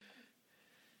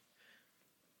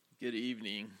Good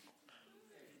evening.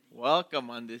 Welcome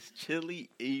on this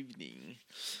chilly evening.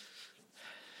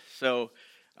 So,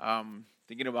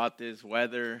 thinking about this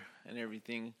weather and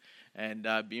everything, and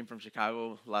being from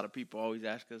Chicago, a lot of people always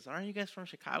ask us, "Aren't you guys from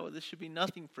Chicago? This should be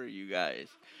nothing for you guys."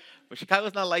 But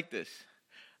Chicago's not like this.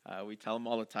 We tell them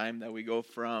all the time that we go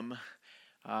from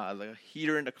the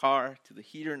heater in the car to the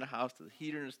heater in the house to the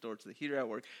heater in the store to the heater at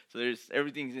work. So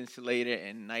everything's insulated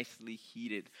and nicely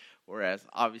heated. Whereas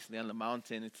obviously on the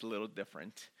mountain it's a little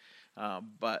different.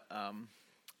 But I'm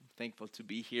thankful to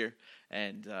be here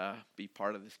and be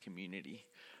part of this community.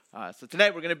 So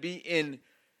tonight we're going to be in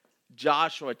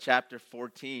Joshua chapter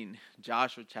 14.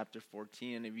 Joshua chapter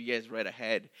 14. And if you guys read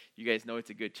ahead, you guys know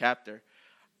it's a good chapter.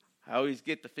 I always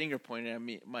get the finger pointed at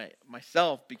me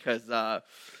myself because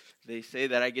they say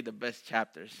that I get the best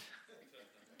chapters.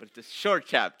 But it's a short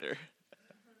chapter.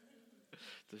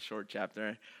 It's a short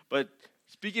chapter. But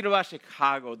speaking about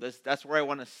Chicago, that's where I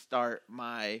want to start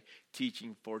my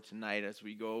teaching for tonight as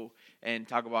we go and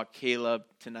talk about Caleb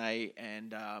tonight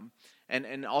and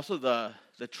also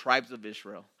the tribes of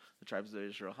Israel. The tribes of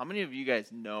Israel. How many of you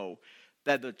guys know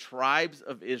that the tribes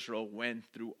of Israel went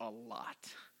through a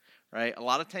lot? Right? A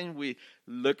lot of times we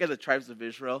look at the tribes of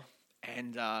Israel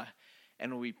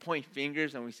and we point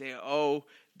fingers and we say, "Oh,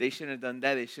 they shouldn't have done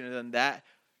that. They shouldn't have done that."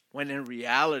 When in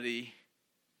reality,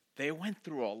 they went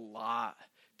through a lot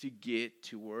to get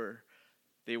to where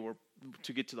they were,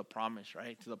 to get to the promise,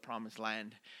 right? To the promised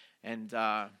land. And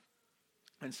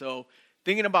so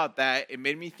thinking about that, it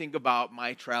made me think about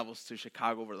my travels to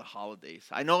Chicago over the holidays.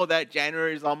 I know that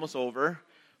January is almost over,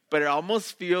 but it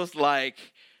almost feels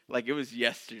like it was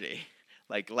yesterday,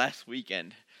 like last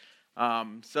weekend.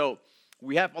 So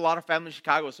we have a lot of family in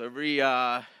Chicago, so every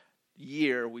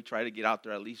year we try to get out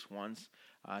there at least once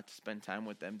to spend time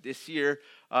with them. This year,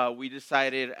 we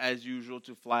decided, as usual,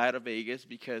 to fly out of Vegas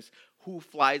because who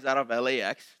flies out of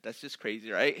LAX? That's just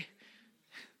crazy, right?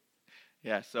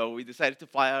 Yeah, so we decided to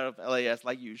fly out of LAX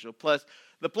like usual. Plus,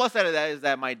 the plus side of that is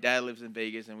that my dad lives in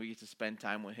Vegas and we get to spend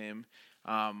time with him.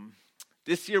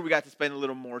 This year, we got to spend a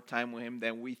little more time with him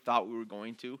than we thought we were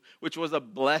going to, which was a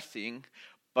blessing.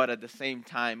 But at the same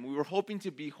time, we were hoping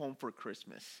to be home for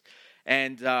Christmas.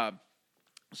 And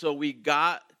so we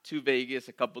got to Vegas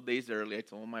a couple days early. I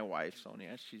told my wife,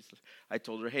 Sonia, I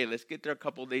told her, "Hey, let's get there a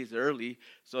couple days early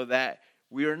so that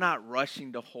we are not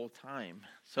rushing the whole time."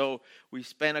 So we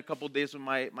spent a couple days with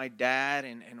my dad,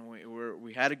 and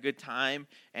we had a good time,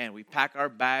 and we pack our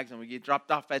bags, and we get dropped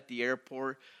off at the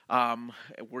airport.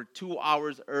 We're 2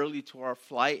 hours early to our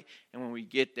flight, and when we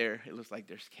get there, it looks like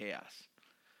there's chaos.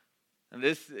 And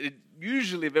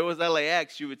usually, if it was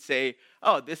LAX, you would say,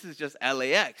 "Oh, this is just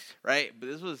LAX," right? But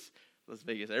this was Las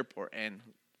Vegas Airport, and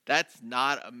that's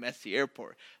not a messy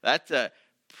airport. That's a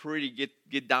pretty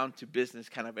get down to business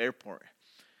kind of airport.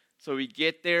 So we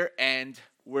get there, and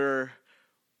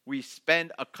we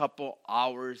spend a couple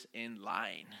hours in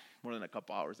line. More than a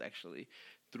couple hours, actually.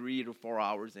 3 to 4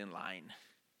 hours in line,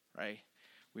 right?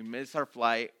 We miss our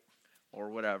flight or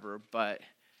whatever, but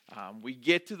we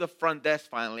get to the front desk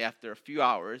finally after a few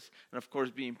hours, and of course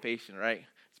being patient, right?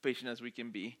 As patient as we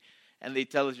can be. And they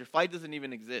tell us, "Your flight doesn't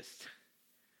even exist."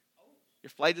 Your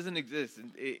flight doesn't exist.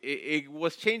 And it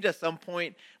was changed at some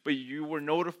point, but you were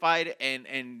notified, and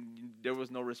there was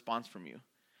no response from you.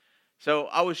 So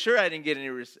I was sure I didn't get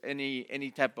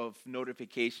any type of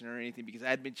notification or anything because I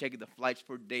had been checking the flights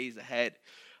for days ahead.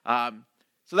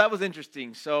 So that was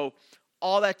interesting. So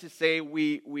all that to say,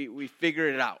 we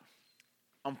figured it out.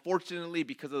 Unfortunately,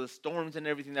 because of the storms and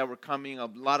everything that were coming, a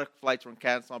lot of flights were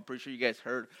canceled. I'm pretty sure you guys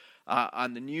heard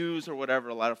on the news or whatever,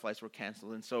 a lot of flights were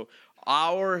canceled. And so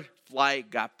our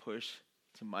flight got pushed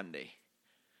to Monday.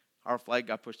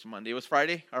 It was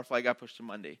Friday. Our flight got pushed to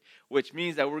Monday, which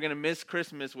means that we're going to miss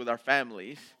Christmas with our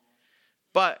families.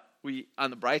 But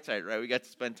on the bright side, right, we got to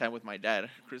spend time with my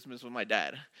dad, Christmas with my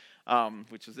dad,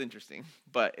 which was interesting.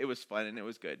 But it was fun and it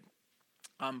was good.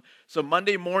 So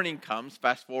Monday morning comes,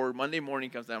 fast forward, Monday morning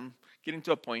comes, I'm getting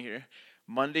to a point here.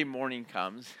 Monday morning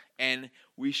comes, and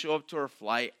we show up to our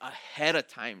flight ahead of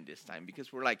time this time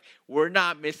because we're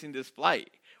not missing this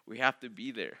flight. We have to be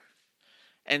there.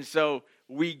 And so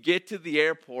we get to the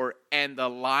airport, and the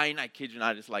line, I kid you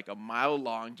not, is like a mile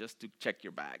long just to check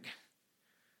your bag.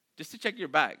 Just to check your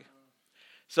bag.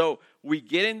 So we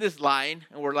get in this line,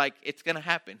 and we're like, it's going to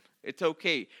happen. It's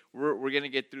okay. We're going to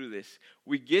get through this.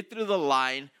 We get through the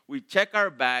line. We check our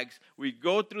bags. We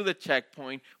go through the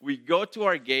checkpoint. We go to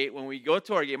our gate. When we go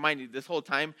to our gate, mind you, this whole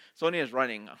time, Sonia's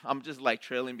running. I'm just like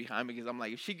trailing behind because I'm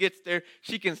like, if she gets there,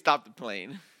 she can stop the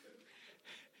plane.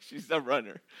 She's a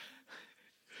runner.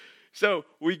 So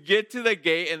we get to the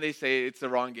gate, and they say it's the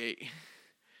wrong gate.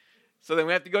 So then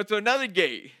we have to go to another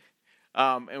gate.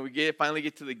 And we finally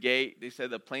get to the gate. They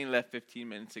said the plane left 15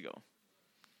 minutes ago.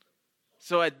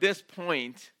 So at this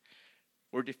point,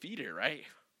 we're defeated, right?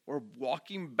 We're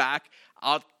walking back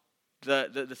out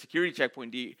the security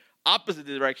checkpoint, the opposite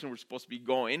direction we're supposed to be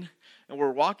going. And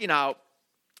we're walking out,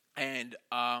 and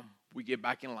we get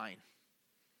back in line.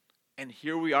 And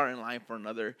here we are in line for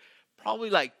another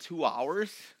probably like 2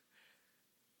 hours.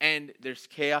 And there's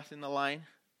chaos in the line.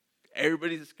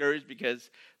 Everybody's discouraged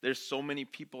because there's so many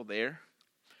people there.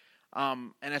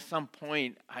 And at some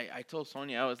point, I told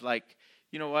Sonia, I was like,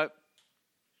 you know what?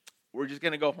 We're just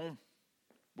going to go home.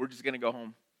 We're just going to go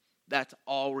home. That's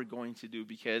all we're going to do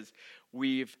because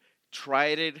we've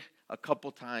tried it a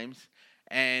couple times,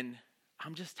 and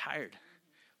I'm just tired.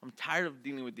 I'm tired of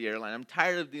dealing with the airline. I'm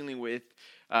tired of dealing with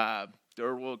third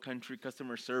world country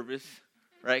customer service,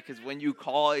 right? Because when you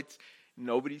call,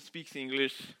 nobody speaks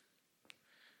English.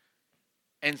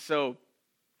 And so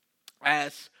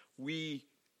as we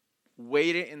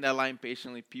waited in that line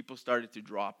patiently, people started to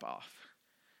drop off.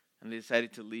 And they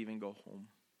decided to leave and go home.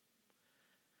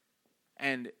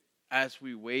 And as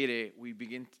we waited, we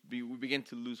begin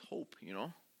to lose hope, you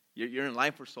know. You're in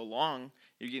line for so long,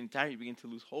 you're getting tired, you begin to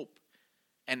lose hope.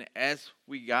 And as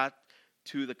we got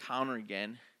to the counter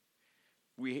again,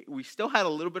 we still had a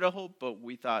little bit of hope, but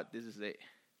we thought, this is it.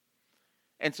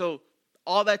 And so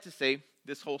all that to say,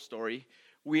 this whole story,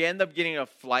 we end up getting a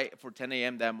flight for 10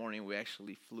 a.m. that morning. We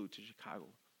actually flew to Chicago.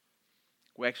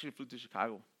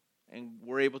 And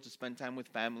we're able to spend time with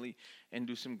family and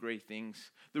do some great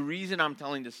things. The reason I'm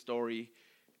telling this story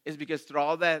is because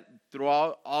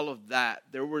throughout all of that,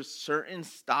 there were certain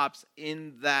stops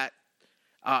in that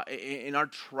in our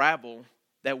travel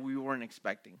that we weren't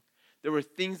expecting. There were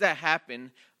things that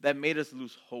happened that made us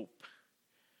lose hope.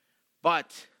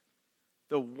 But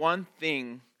the one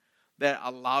thing that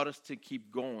allowed us to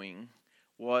keep going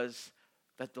was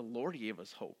that the Lord gave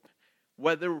us hope.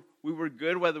 Whether we were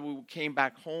good, whether we came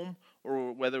back home,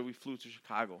 or whether we flew to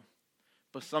Chicago.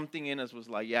 But something in us was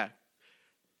like, yeah,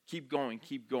 keep going.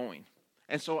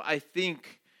 And so I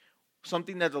think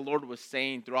something that the Lord was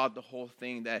saying throughout the whole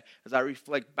thing, that as I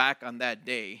reflect back on that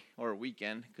day or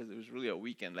weekend, because it was really a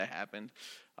weekend that happened,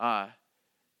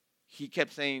 he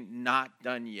kept saying, not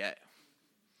done yet.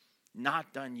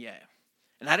 Not done yet.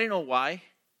 And I didn't know why.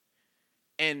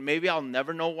 And maybe I'll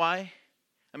never know why.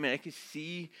 I mean, I could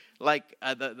see like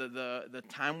the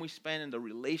time we spent and the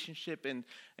relationship and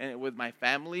with my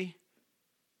family.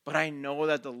 But I know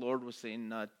that the Lord was saying,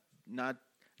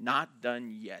 not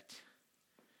done yet.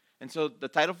 And so the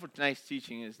title for tonight's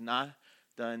teaching is Not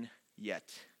Done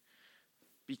Yet.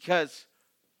 Because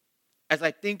as I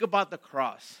think about the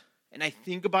cross, and I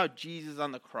think about Jesus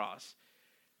on the cross,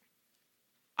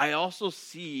 I also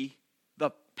see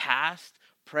the past,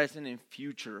 present, and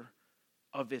future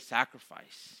of his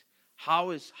sacrifice.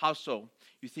 How so?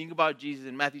 You think about Jesus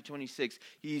in Matthew 26.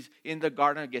 He's in the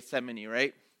Garden of Gethsemane,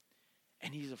 right?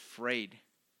 And he's afraid,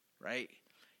 right?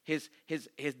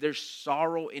 There's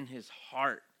sorrow in his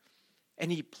heart.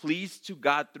 And he pleads to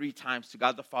God 3 times, to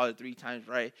God the Father 3 times,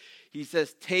 right? He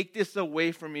says, take this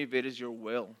away from me if it is your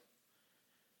will.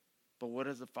 But what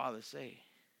does the Father say?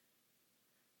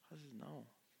 He says, no.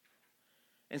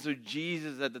 And so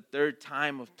Jesus, at the 3rd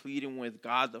time of pleading with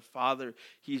God the Father,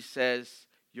 he says,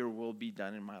 your will be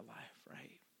done in my life,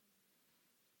 right?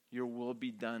 Your will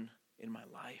be done in my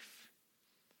life.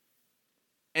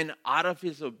 And out of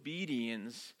his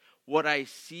obedience, what I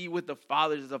see with the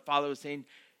Father is the Father was saying,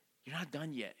 you're not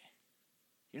done yet.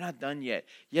 You're not done yet.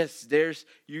 Yes, there's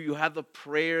you have the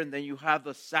prayer and then you have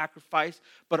the sacrifice,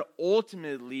 but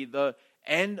ultimately the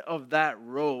end of that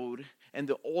road and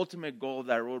the ultimate goal of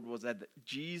that road was that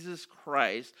Jesus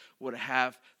Christ would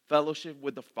have fellowship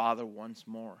with the Father once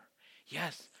more.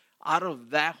 Yes, out of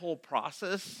that whole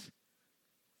process,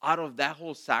 out of that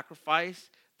whole sacrifice,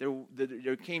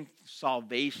 there came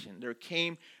salvation. There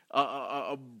came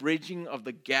a bridging of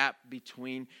the gap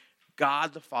between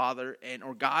God the Father and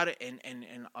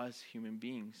us human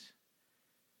beings.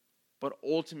 But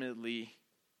ultimately,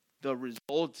 the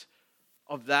result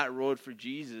of that road for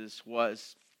Jesus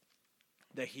was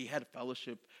that he had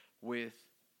fellowship with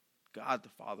God the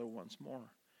Father once more.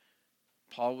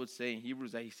 Paul would say in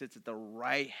Hebrews that he sits at the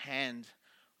right hand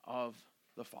of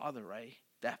the Father, right?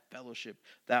 That fellowship,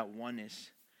 that oneness.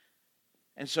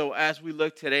 And so as we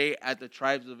look today at the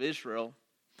tribes of Israel,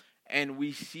 and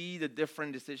we see the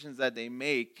different decisions that they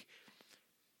make,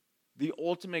 the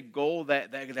ultimate goal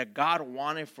that God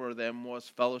wanted for them was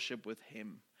fellowship with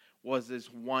him, was this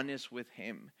oneness with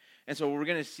him. And so what we're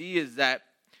going to see is that,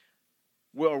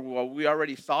 what we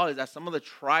already saw is that some of the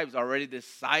tribes already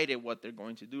decided what they're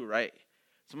going to do, right?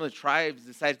 Some of the tribes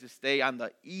decided to stay on the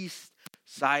east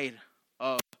side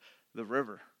of the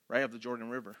river, right, of the Jordan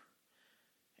River.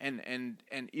 And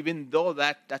even though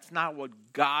that's not what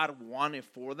God wanted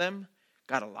for them,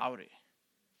 God allowed it.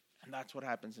 And that's what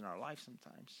happens in our life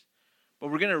sometimes. But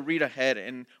we're going to read ahead,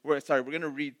 and we're going to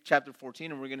read chapter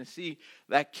 14, and we're going to see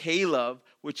that Caleb,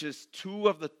 which is 2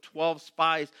 of the 12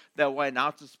 spies that went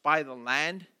out to spy the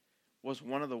land, was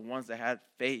one of the ones that had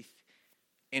faith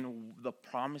in the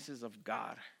promises of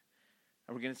God.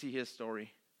 And we're going to see his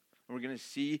story. And we're going to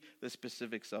see the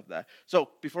specifics of that. So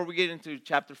before we get into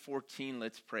chapter 14,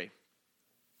 let's pray.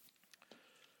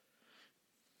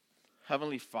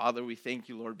 Heavenly Father, we thank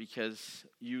you, Lord, because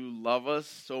you love us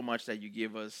so much that you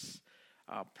give us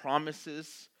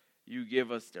promises, you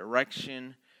give us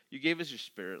direction, you gave us your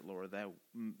Spirit, Lord,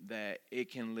 that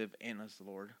it can live in us,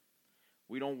 Lord.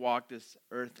 We don't walk this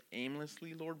earth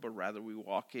aimlessly, Lord, but rather we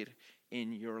walk it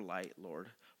in your light, Lord,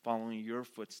 following your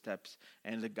footsteps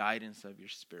and the guidance of your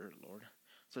Spirit, Lord.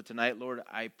 So tonight, Lord,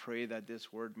 I pray that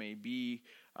this word may be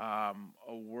a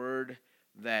word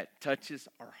that touches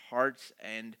our hearts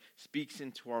and speaks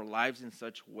into our lives in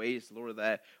such ways, Lord,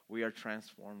 that we are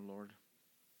transformed, Lord.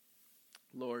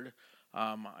 Lord,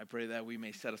 I pray that we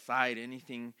may set aside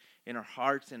anything in our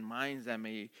hearts and minds that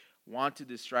may want to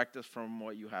distract us from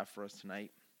what you have for us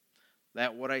tonight.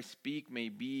 That what I speak may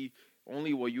be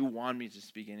only what you want me to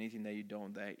speak, anything that you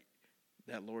don't,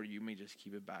 that Lord, you may just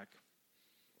keep it back.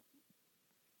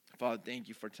 Father, thank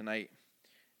you for tonight.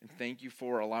 And thank you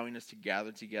for allowing us to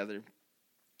gather together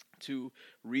to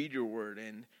read your word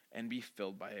and be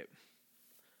filled by it.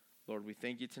 Lord, we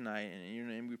thank you tonight, and in your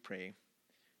name we pray.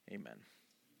 Amen.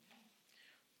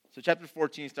 So chapter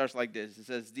 14 starts like this. It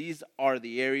says, "These are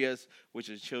the areas which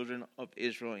the children of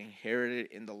Israel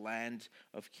inherited in the land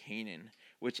of Canaan,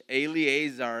 which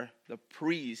Eleazar the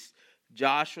priest,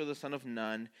 Joshua the son of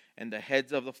Nun, and the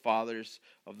heads of the fathers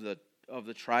of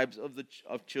the tribes of the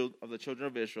children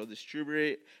of Israel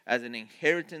distributed as an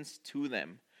inheritance to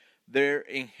them. Their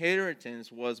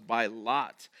inheritance was by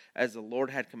lot, as the Lord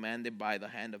had commanded by the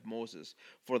hand of Moses,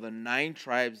 for the 9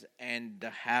 tribes and the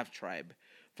half tribe.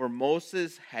 For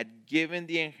Moses had given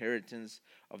the inheritance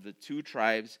of the 2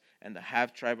 tribes and the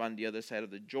half tribe on the other side of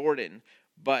the Jordan,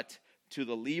 but to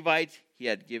the Levites he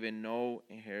had given no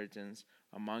inheritance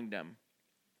among them."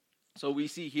 So we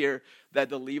see here that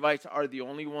the Levites are the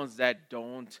only ones that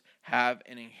don't have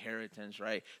an inheritance,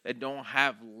 right? That don't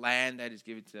have land that is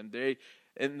given to them.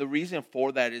 And the reason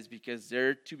for that is because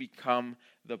they're to become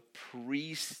the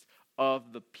priests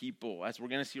of the people. As we're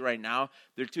going to see right now,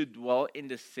 they're to dwell in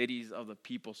the cities of the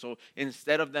people. So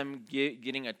instead of them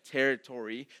getting a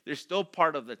territory, they're still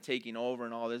part of the taking over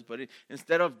and all this, but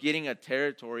instead of getting a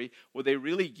territory, what they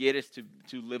really get is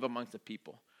to live amongst the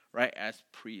people, right, as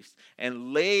priests.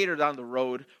 And later down the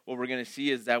road, what we're going to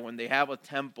see is that when they have a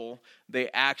temple,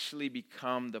 they actually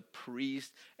become the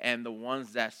priests and the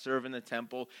ones that serve in the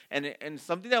temple. And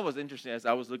something that was interesting as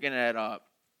I was looking at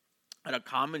a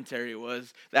commentary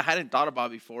was that I hadn't thought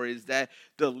about before is that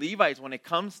the Levites, when it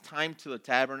comes time to the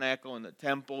tabernacle and the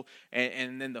temple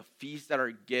and then the feasts that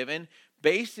are given,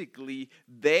 basically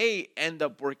they end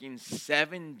up working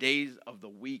 7 days of the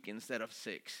week instead of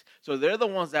 6. So they're the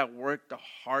ones that work the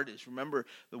hardest. Remember,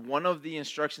 one of the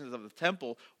instructions of the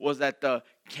temple was that the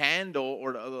candle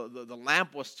or the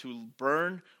lamp was to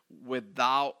burn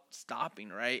without stopping,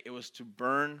 right? It was to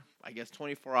burn, I guess,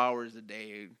 24 hours a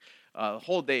day. The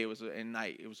whole day, it was at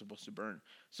night, it was supposed to burn.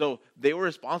 So they were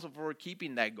responsible for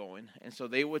keeping that going. And so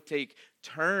they would take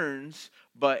turns,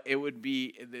 but they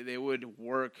would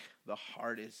work the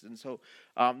hardest. And so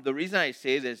the reason I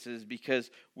say this is because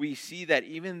we see that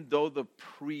even though the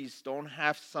priests don't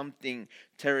have something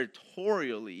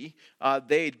territorially,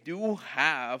 they do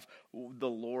have the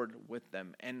Lord with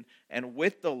them. And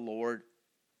with the Lord,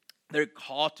 they're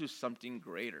called to something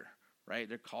greater, right?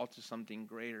 They're called to something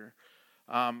greater.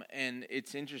 And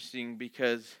it's interesting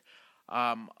because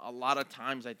a lot of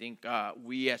times I think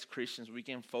we as Christians, we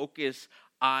can focus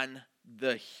on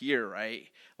the here, right?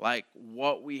 Like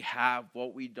what we have,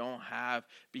 what we don't have,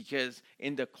 because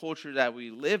in the culture that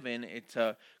we live in, it's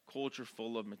a culture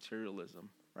full of materialism,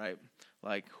 right?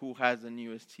 Like who has the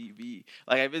newest TV?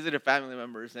 Like I visited family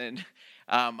members, and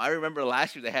I remember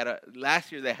last year they had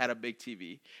a big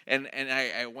TV, and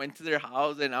I went to their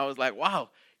house and I was like, wow,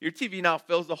 your TV now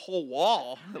fills the whole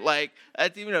wall. Like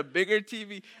that's even a bigger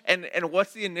TV. And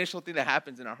what's the initial thing that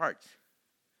happens in our hearts?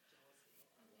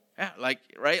 Yeah, like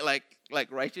right, like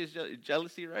righteous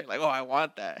jealousy, right? Like, oh, I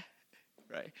want that,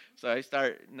 right? So I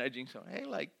start nudging. So hey,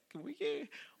 like, can we get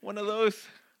one of those,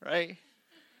 right?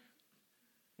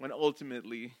 When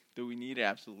ultimately, do we need it?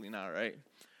 Absolutely not, right?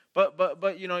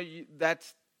 But you know,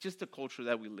 that's just the culture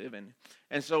that we live in.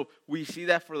 And so we see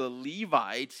that for the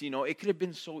Levites, it could have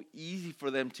been so easy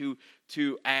for them to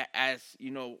as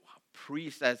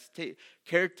priests, as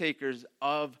caretakers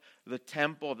of the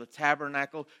temple, of the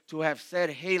tabernacle, to have said,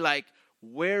 hey, like,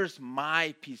 where's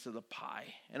my piece of the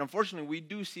pie? And unfortunately, we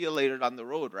do see it later down the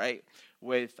road, right?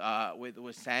 With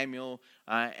Samuel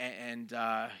and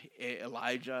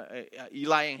Elijah,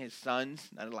 Eli and his sons,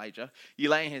 not Elijah,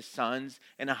 Eli and his sons,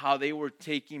 and how they were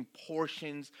taking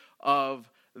portions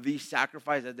of the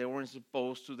sacrifice that they weren't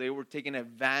supposed to. They were taking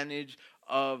advantage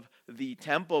of the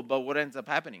temple, but what ends up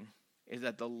happening is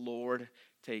that the Lord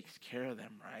takes care of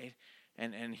them, right?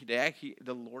 And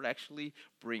the Lord actually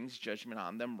brings judgment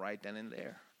on them right then and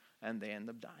there, and they end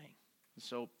up dying.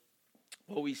 So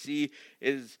what we see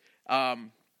is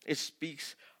it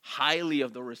speaks highly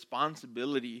of the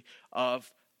responsibility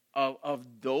of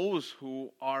those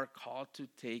who are called to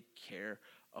take care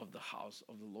of the house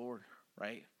of the Lord,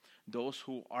 right? Those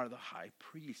who are the high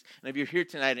priest. And if you're here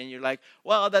tonight and you're like,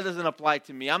 well, that doesn't apply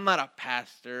to me. I'm not a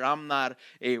pastor. I'm not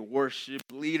a worship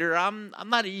leader. I'm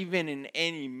not even in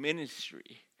any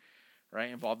ministry,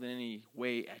 right? Involved in any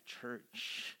way at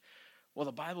church. Well,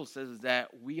 the Bible says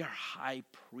that we are high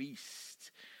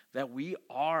priests, that we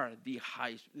are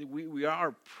we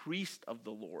are priests of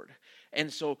the Lord. And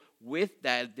so with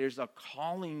that, there's a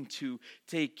calling to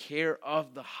take care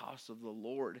of the house of the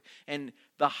Lord. And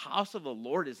the house of the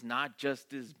Lord is not just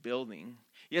this building.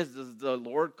 Yes, does the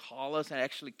Lord call us and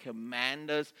actually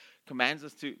does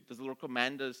the Lord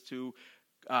command us to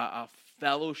a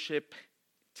fellowship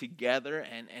together,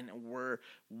 and where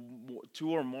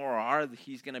two or more are,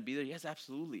 he's going to be there? Yes,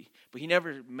 absolutely. But he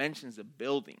never mentions a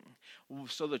building.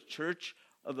 So the church,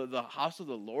 the house of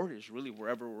the Lord is really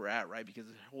wherever we're at, right? Because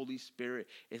the Holy Spirit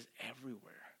is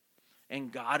everywhere.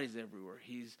 And God is everywhere.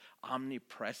 He's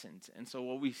omnipresent. And so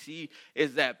what we see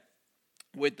is that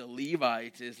with the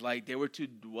Levites is like they were to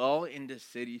dwell in the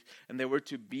cities, and they were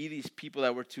to be these people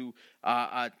that were to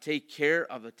take care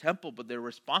of the temple, but their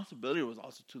responsibility was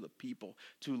also to the people,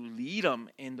 to lead them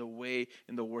in the way,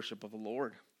 in the worship of the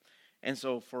Lord. And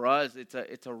so for us,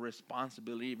 it's a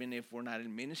responsibility, even if we're not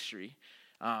in ministry.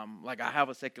 Like I have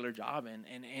a secular job,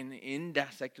 and in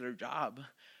that secular job,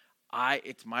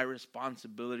 it's my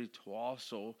responsibility to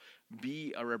also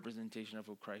be a representation of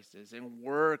who Christ is and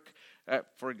work.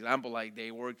 For example, like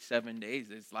they work 7 days.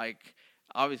 It's like,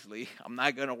 obviously, I'm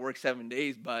not going to work 7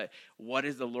 days, but what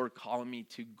is the Lord calling me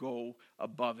to go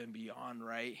above and beyond,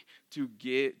 right? To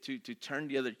turn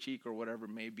the other cheek or whatever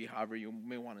it may be, however you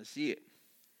may want to see it.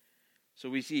 So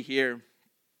we see here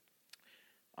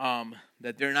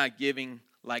that they're not giving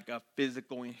like a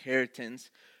physical inheritance.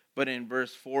 But in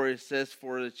verse 4, it says,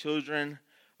 for the children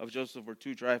of Joseph were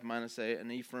 2 tribes, Manasseh and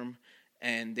Ephraim,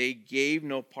 and they gave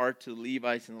no part to the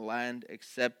Levites in the land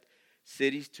except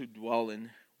cities to dwell in,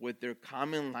 with their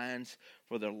common lands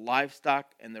for their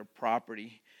livestock and their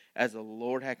property, as the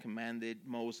Lord had commanded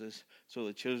Moses. So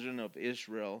the children of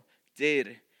Israel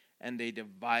did, and they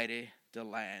divided the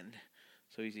land.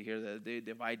 So you see here that they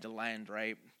divide the land,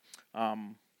 right?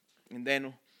 And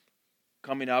then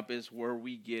coming up is where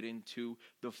we get into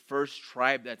the first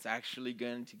tribe that's actually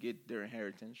going to get their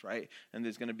inheritance, right? And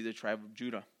there's going to be the tribe of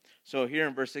Judah. So here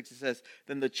in verse 6 it says,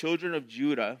 then the children of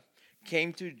Judah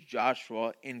came to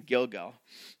Joshua in Gilgal,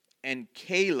 and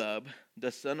Caleb,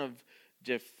 the son of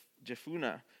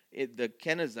Jephunneh, the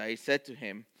Kenizzite, said to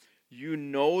him, you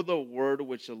know the word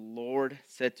which the Lord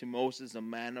said to Moses, a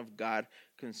man of God,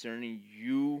 concerning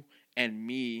you and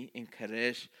me in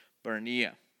Kadesh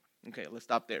Barnea. Okay, let's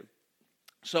stop there.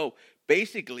 So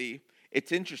basically,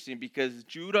 it's interesting because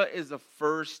Judah is the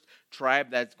first tribe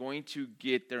that's going to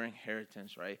get their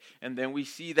inheritance, right? And then we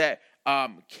see that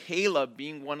Caleb,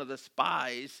 being one of the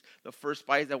spies, the first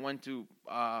spies that went to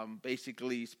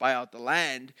basically spy out the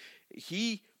land,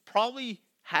 he probably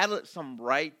had some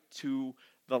right to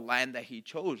the land that he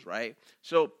chose, right?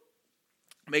 So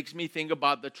makes me think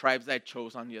about the tribes that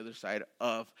chose on the other side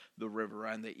of the river,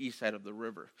 on the east side of the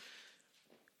river.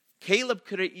 Caleb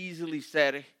could have easily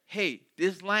said, hey,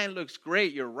 this land looks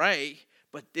great, you're right,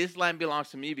 but this land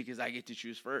belongs to me because I get to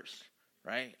choose first,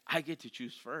 right? I get to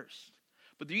choose first.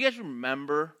 But do you guys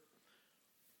remember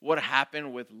what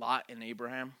happened with Lot and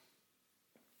Abraham?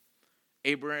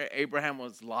 Abraham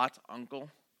was Lot's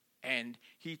uncle, and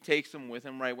he takes him with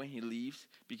him right when he leaves,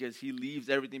 because he leaves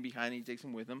everything behind and he takes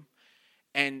him with him.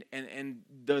 And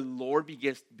the Lord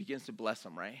begins to bless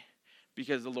him, right?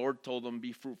 Because the Lord told him,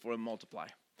 be fruitful and multiply.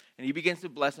 And he begins to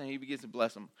bless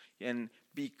him, And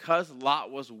because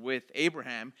Lot was with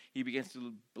Abraham, he begins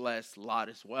to bless Lot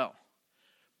as well.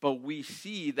 But we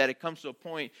see that it comes to a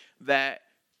point that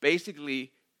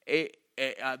basically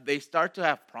they start to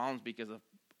have problems because of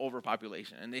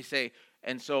overpopulation. And they say,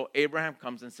 and so Abraham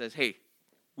comes and says, hey,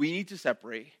 we need to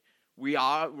separate. We're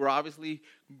obviously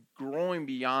growing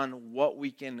beyond what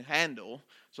we can handle,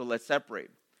 so let's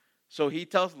separate. So he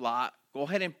tells Lot, go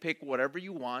ahead and pick whatever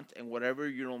you want, and whatever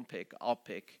you don't pick, I'll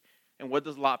pick. And what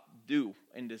does Lot do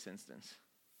in this instance?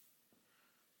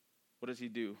 What does he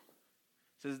do?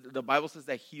 It says, the Bible says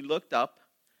that he looked up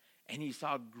and he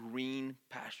saw green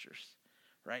pastures,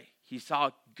 right? He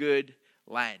saw good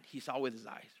land. He saw with his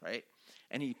eyes, right?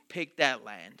 And he picked that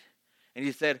land. And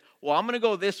he said, well, I'm going to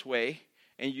go this way,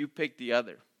 and you pick the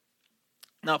other.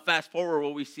 Now, fast forward,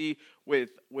 what we see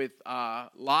with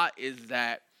Lot is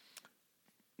that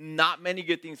not many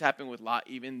good things happen with Lot,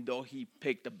 even though he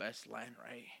picked the best land,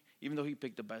 right? Even though he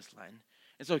picked the best land.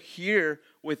 And so here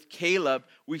with Caleb,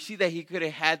 we see that he could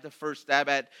have had the first stab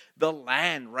at the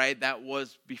land, right, that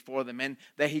was before them, and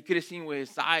that he could have seen with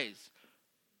his eyes.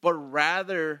 But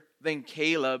rather than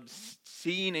Caleb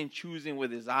seeing and choosing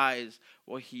with his eyes,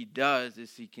 what he does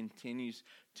is he continues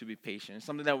to be patient.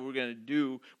 Something that we're going to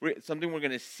do, something we're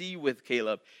going to see with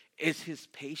Caleb is his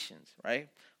patience, right?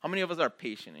 How many of us are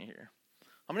patient in here?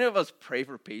 How many of us pray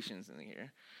for patience in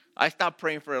here? I stopped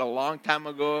praying for it a long time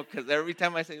ago because every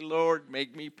time I say, Lord,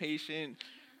 make me patient.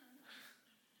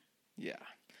 Yeah.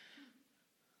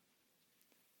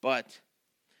 But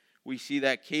we see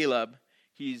that Caleb,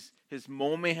 his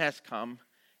moment has come,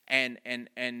 and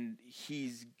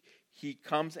he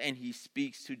comes and he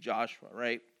speaks to Joshua,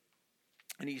 right?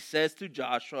 And he says to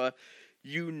Joshua,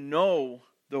 you know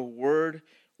the word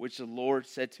which the Lord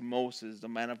said to Moses, the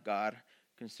man of God,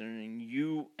 concerning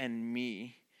you and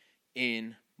me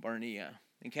in Barnea,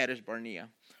 in Kadesh Barnea,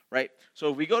 right?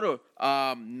 So if we go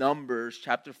to Numbers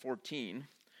chapter 14,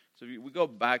 so if we go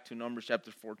back to Numbers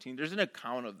chapter 14, there's an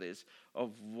account of this,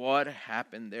 of what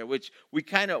happened there, which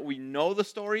we know the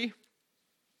story,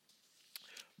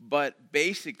 but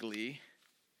basically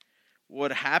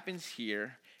what happens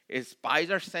here is spies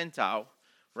are sent out,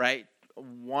 right?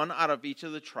 One out of each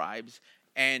of the tribes,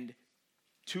 and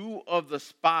two of the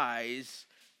spies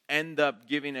end up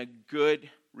giving a good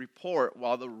report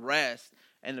while the rest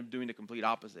end up doing the complete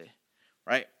opposite,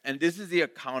 right? And this is the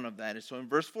account of that. And so in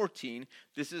verse 14,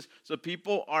 so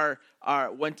people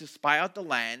went to spy out the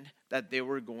land that they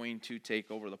were going to take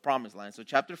over, the promised land. So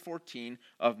chapter 14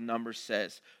 of Numbers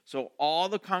says, so all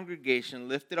the congregation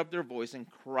lifted up their voice and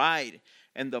cried,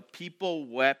 and the people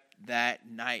wept that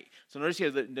night. So notice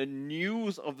here the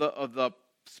news of the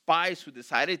spies who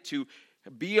decided to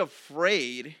be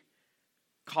afraid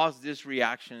caused this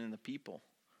reaction in the people,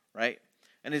 right?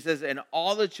 And it says, and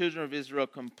all the children of Israel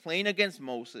complained against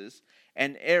Moses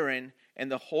and Aaron, and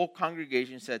the whole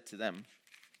congregation said to them,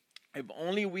 if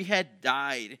only we had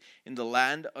died in the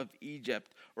land of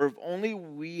Egypt, or if only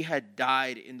we had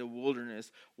died in the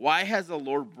wilderness. Why has the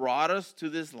Lord brought us to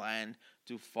this land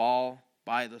to fall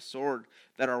by the sword,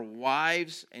 that our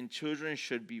wives and children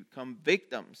should become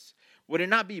victims? Would it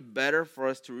not be better for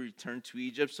us to return to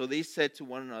Egypt? So they said to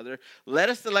one another, let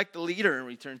us select a leader and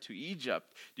return to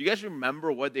Egypt. Do you guys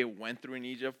remember what they went through in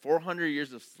Egypt? 400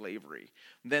 years of slavery.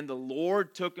 Then the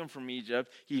Lord took them from Egypt.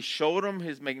 He showed them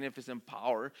his magnificent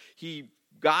power. He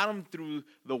got them through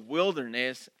the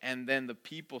wilderness, and then the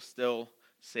people still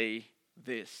say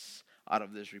this out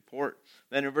of this report.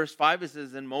 Then in verse 5 it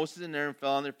says, then Moses and Aaron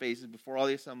fell on their faces before all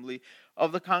the assembly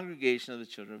of the congregation of the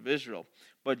children of Israel.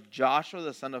 But Joshua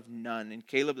the son of Nun and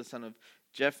Caleb the son of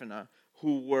Jephunneh,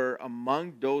 who were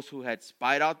among those who had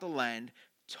spied out the land,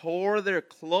 tore their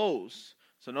clothes.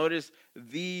 So notice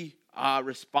the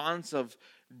response of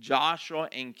Joshua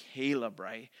and Caleb,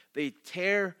 right? They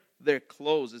tear their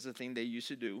clothes. It's a thing they used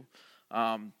to do.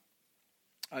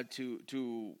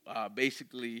 To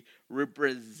basically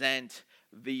represent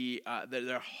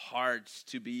their hearts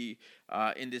to be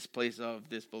in this place of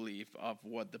disbelief of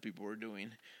what the people were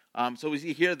doing. So we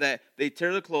see here that they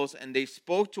tear the clothes, and they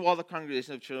spoke to all the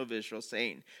congregation of children of Israel,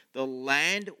 saying, the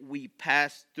land we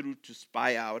passed through to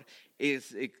spy out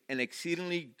is an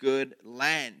exceedingly good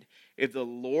land. If the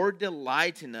Lord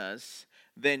delights in us,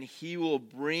 then he will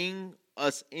bring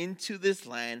us into this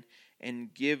land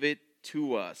and give it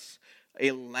to us,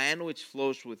 a land which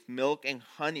flows with milk and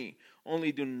honey.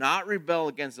 Only do not rebel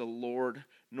against the Lord,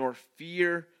 nor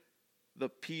fear the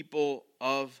people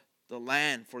of the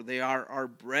land, for they are our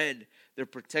bread. Their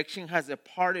protection has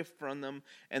departed from them,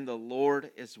 and the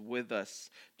Lord is with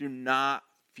us. Do not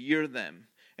fear them.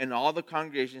 And all the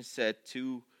congregation said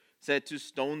to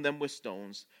stone them with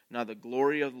stones. Now the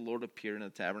glory of the Lord appeared in the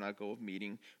tabernacle of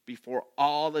meeting before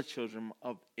all the children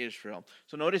of Israel.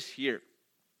 So notice here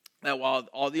that while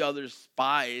all the other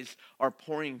spies are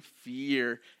pouring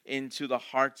fear into the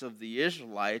hearts of the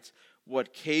Israelites,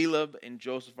 what Caleb and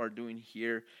Joseph are doing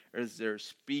here is they're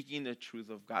speaking the truth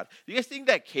of God. Do you guys think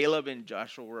that Caleb and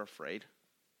Joshua were afraid?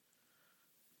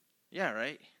 Yeah,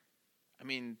 right? I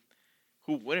mean,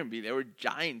 who wouldn't be? There were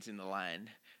giants in the land.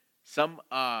 Some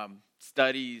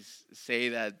studies say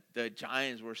that the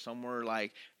giants were somewhere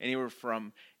like anywhere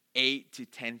from 8 to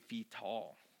 10 feet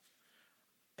tall.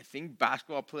 I think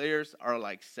basketball players are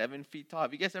like 7 feet tall.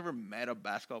 Have you guys ever met a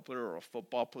basketball player or a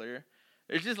football player?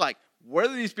 It's just like, where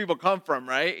do these people come from,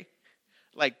 right?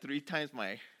 Like 3 times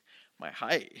my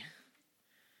height.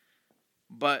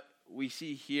 But we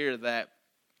see here that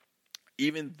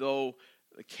even though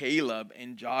Caleb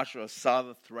and Joshua saw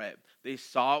the threat, they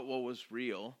saw what was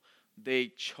real, they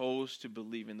chose to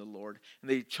believe in the Lord. And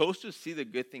they chose to see the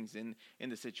good things in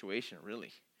the situation,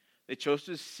 really. They chose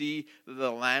to see that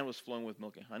the land was flowing with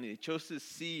milk and honey. They chose to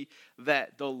see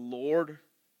that the Lord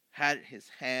had his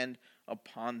hand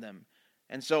upon them.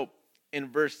 And so in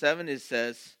verse 7 it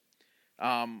says,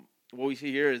 what we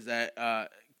see here is that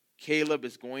Caleb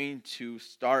is going to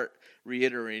start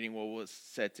reiterating what was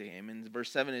said to him. In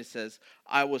verse 7 it says,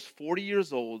 I was 40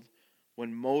 years old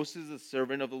when Moses, the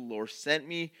servant of the Lord, sent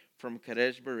me from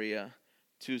Kadesh Barnea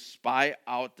to spy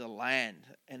out the land.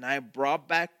 And I brought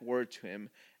back word to him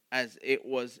as it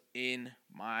was in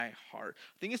my heart.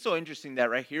 I think it's so interesting that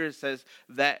right here it says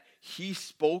that he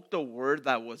spoke the word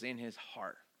that was in his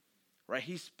heart. Right?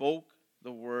 He spoke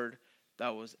the word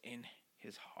that was in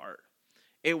his heart.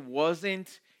 It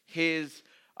wasn't his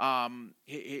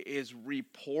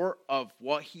report of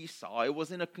what he saw. It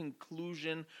wasn't a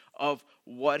conclusion of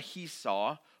what he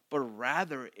saw, but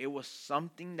rather it was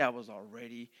something that was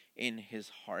already in his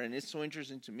heart. And it's so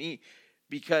interesting to me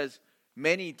because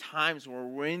many times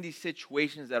when we're in these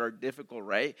situations that are difficult,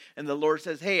 right? And the Lord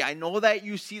says, hey, I know that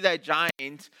you see that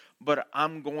giant, but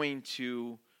I'm going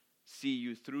to see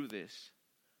you through this.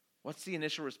 What's the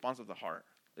initial response of the heart?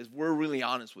 Is we're really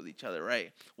honest with each other,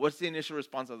 right? What's the initial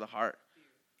response of the heart?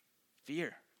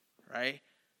 Fear, right?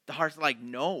 The heart's like,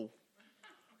 no,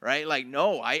 right? Like,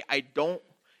 no, I don't.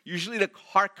 Usually the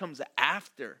heart comes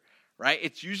after, right?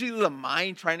 It's usually the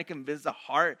mind trying to convince the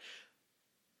heart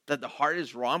that the heart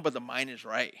is wrong, but the mind is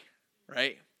right,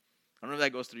 right? I don't know if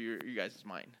that goes through your guys'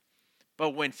 mind.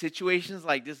 But when situations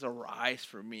like this arise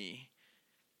for me,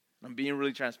 I'm being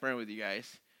really transparent with you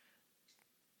guys,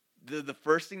 the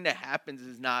first thing that happens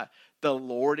is not, the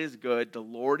Lord is good, the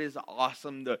Lord is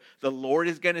awesome, the Lord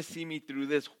is going to see me through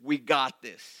this, we got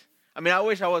this. I mean, I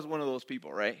wish I was one of those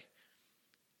people, right?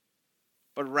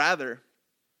 But rather,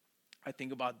 I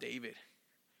think about David,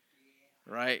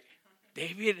 right?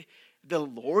 David, the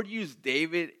Lord used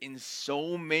David in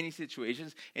so many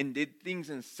situations and did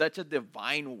things in such a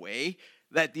divine way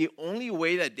that the only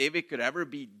way that David could ever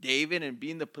be David and be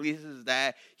in the places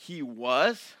that he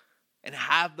was and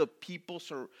have the people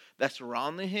that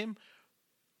surrounded him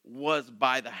was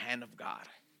by the hand of God.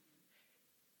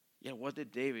 Yet what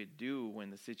did David do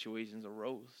when the situations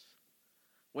arose?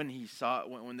 When he saw,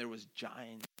 when there was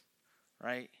giants,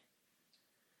 right?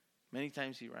 Many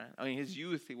times he ran. I mean, his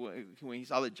youth, when he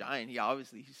saw the giant,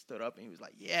 he stood up and he was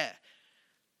like, yeah.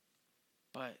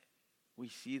 But we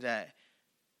see that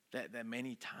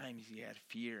many times he had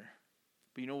fear.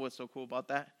 But you know what's so cool about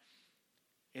that?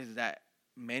 Is that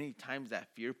many times that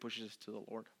fear pushes us to the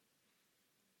Lord.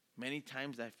 Many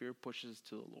times that fear pushes us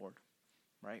to the Lord,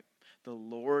 right? The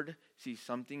Lord sees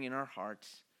something in our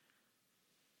hearts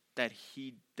that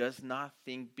he does not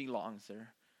think belongs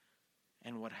there.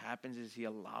 And what happens is he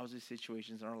allows these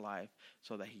situations in our life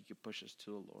so that he can push us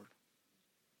to the Lord.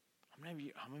 How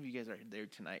many of you guys are there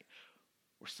tonight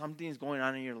where something is going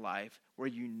on in your life where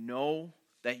you know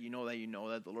that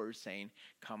the Lord is saying,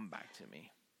 come back to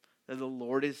me. That the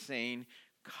Lord is saying,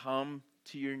 come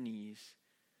to your knees.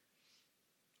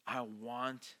 I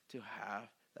want to have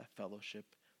that fellowship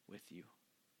with you.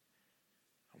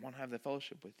 I want to have that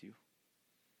fellowship with you.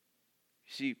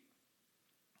 You see,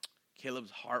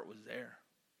 Caleb's heart was there.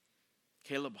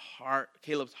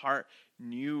 Caleb's heart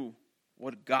knew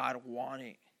what God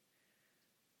wanted.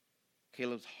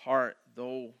 Caleb's heart,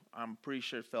 though I'm pretty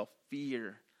sure it felt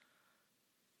fear,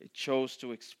 it chose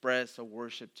to express a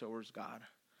worship towards God,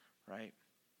 right?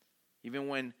 Even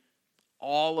when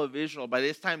all of Israel, by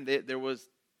this time there was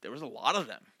a lot of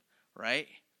them, right?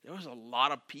 There was a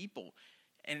lot of people.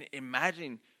 And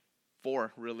imagine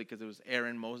 4, really, because it was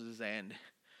Aaron, Moses, and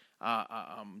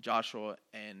Joshua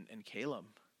and Caleb.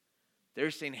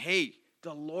 They're saying, hey,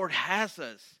 the Lord has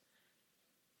us.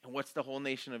 And what's the whole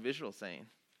nation of Israel saying?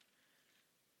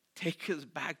 Take us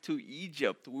back to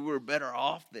Egypt. We were better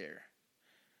off there.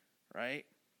 Right?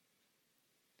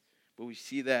 But we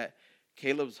see that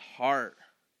Caleb's heart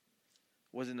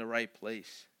was in the right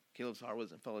place. Caleb's heart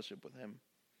was in fellowship with him,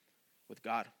 with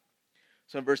God.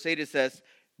 So in verse 8 it says,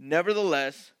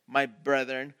 nevertheless, my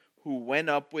brethren who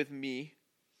went up with me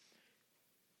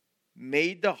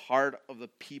made the heart of the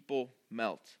people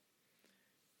melt.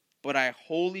 But I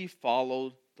wholly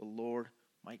followed the Lord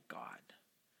my God.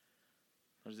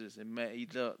 There's this, it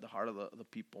made the heart of the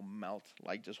people melt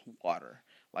like just water.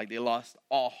 Like they lost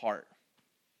all heart.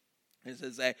 It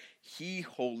says that he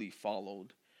wholly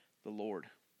followed the Lord.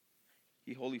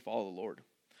 He wholly followed the Lord.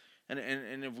 And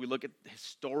if we look at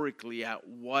historically at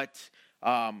what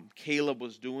Caleb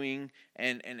was doing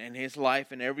and his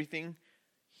life and everything,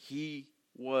 he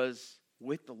was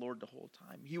with the Lord the whole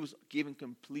time. He was given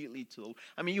completely to the Lord.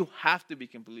 I mean, you have to be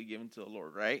completely given to the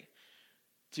Lord, right?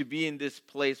 To be in this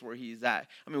place where he's at.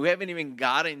 I mean, we haven't even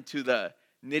gotten to the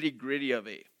nitty gritty of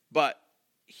it. But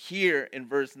here in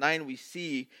verse 9, we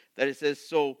see that it says,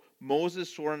 so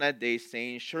Moses swore on that day,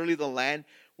 saying, surely the land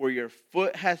where your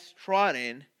foot has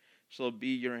trodden shall be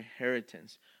your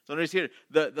inheritance. So notice here,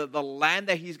 the land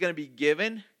that he's going to be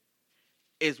given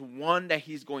is one that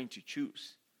he's going to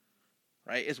choose.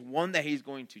 Right? It's one that he's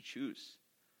going to choose.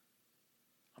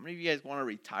 How many of you guys want to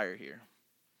retire here?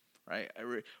 Right?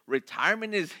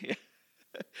 Retirement is...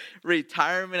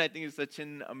 Retirement, I think, is such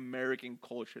an American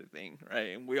culture thing, right?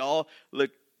 And we all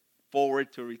look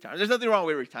forward to retirement. There's nothing wrong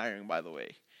with retiring, by the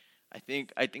way. I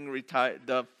think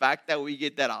the fact that we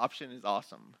get that option is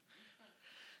awesome.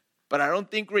 But I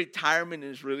don't think retirement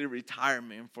is really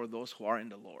retirement for those who are in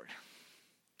the Lord.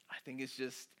 I think it's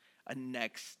just a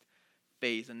next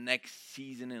phase, a next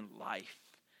season in life.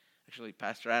 Actually,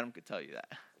 Pastor Adam could tell you that.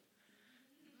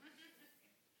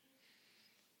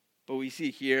 But we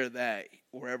see here that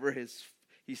wherever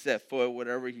he set foot,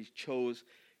 whatever he chose,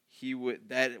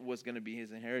 that was going to be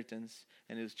his inheritance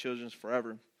and his children's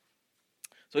forever.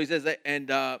 So he says that, and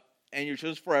your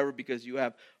children's forever, because you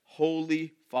have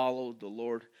wholly followed the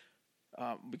Lord,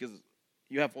 because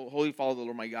you have wholly followed the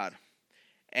Lord my God.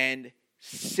 And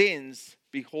since,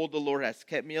 behold, the Lord has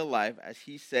kept me alive, as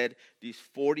he said, these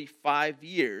 45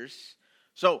 years.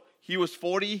 So he was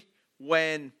 40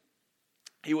 when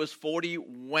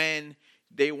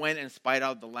they went and spied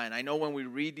out the land. I know when we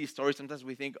read these stories, sometimes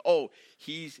we think,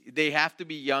 they have to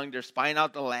be young, they're spying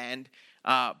out the land.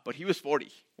 But he was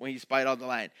 40 when he spied out the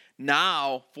land.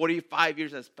 Now, 45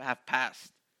 years have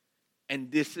passed, and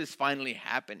this is finally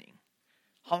happening.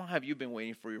 How long have you been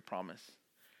waiting for your promise?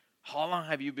 How long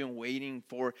have you been waiting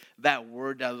for that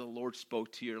word that the Lord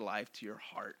spoke to your life, to your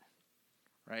heart?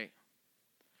 Right?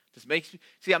 This makes me,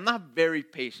 see, I'm not very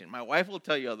patient. My wife will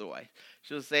tell you otherwise.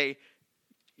 She'll say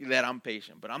that I'm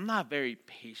patient, but I'm not very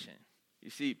patient. You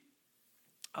see,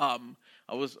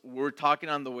 we were talking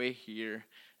on the way here,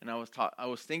 and I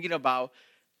was thinking about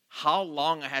how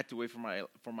long I had to wait for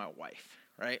my wife,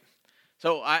 right?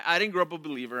 So I didn't grow up a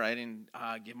believer. I didn't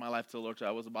give my life to the Lord till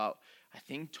I was about, I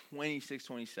think, 26,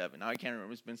 27. Now I can't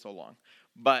remember. It's been so long.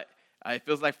 But it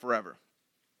feels like forever.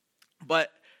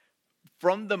 But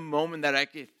from the moment that I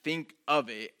could think of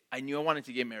it, I knew I wanted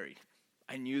to get married.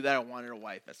 I knew that I wanted a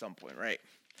wife at some point, right?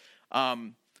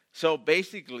 So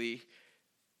basically,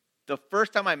 the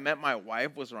first time I met my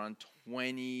wife was around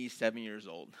 27 years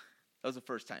old. That was the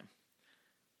first time.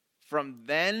 From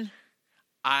then,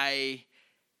 I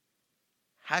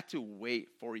had to wait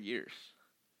 4 years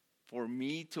for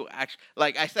me to actually,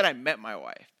 like I said, I met my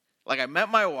wife. Like I met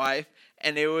my wife,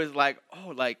 and it was like,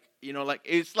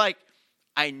 it's like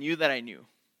I knew that I knew.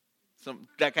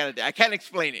 That kind of thing. I can't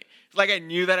explain it. It's like I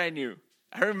knew that I knew.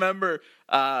 I remember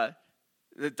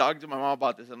talking to my mom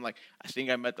about this. I'm like, I think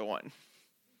I met the one.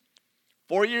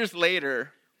 4 years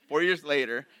later,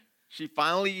 she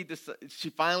finally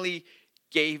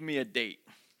gave me a date.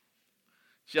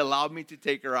 She allowed me to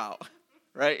take her out,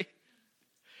 right?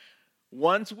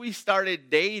 Once we started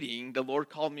dating, the Lord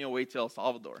called me away to El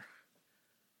Salvador.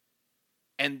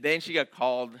 And then she got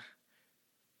called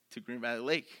to Green Valley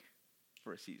Lake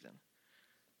for a season.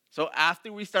 So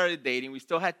after we started dating, we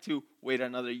still had to wait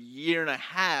another year and a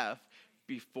half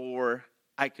before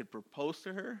I could propose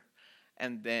to her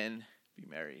and then be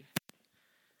married.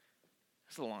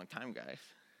 That's a long time, guys.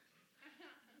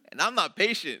 And I'm not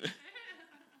patient.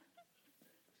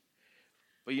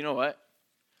 But you know what?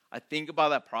 I think about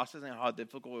that process and how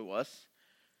difficult it was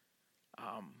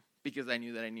because I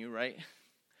knew that I knew, right?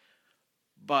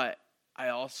 But I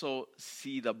also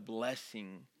see the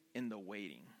blessing in the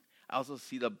waiting. I also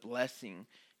see the blessing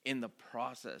in the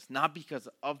process. Not because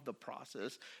of the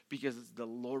process, because the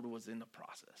Lord was in the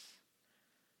process.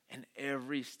 And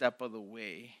every step of the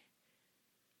way,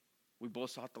 we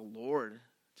both sought the Lord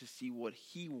to see what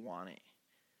He wanted.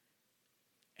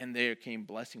 And there came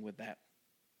blessing with that.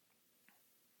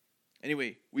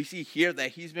 Anyway, we see here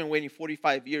that he's been waiting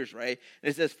 45 years, right? And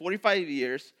it says 45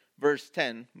 years, verse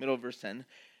 10, middle of verse 10.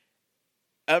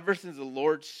 Ever since the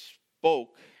Lord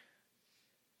spoke,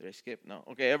 did I skip? No.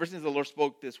 Okay, ever since the Lord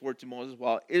spoke this word to Moses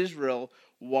while Israel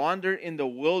wandered in the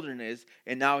wilderness,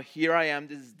 and now here I am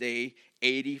this day,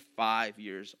 85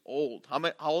 years old. How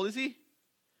old is he?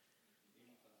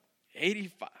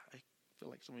 85. I feel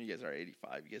like some of you guys are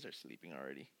 85. You guys are sleeping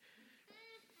already.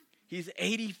 He's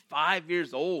 85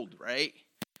 years old, right?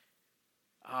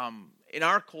 In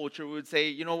our culture, we would say,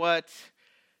 you know what?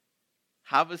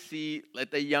 Have a seat. Let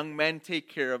the young men take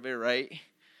care of it, right?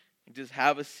 Just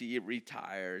have a seat,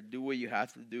 retire, do what you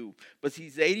have to do. But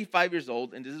he's 85 years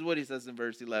old, and this is what he says in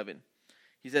verse 11.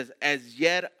 He says, as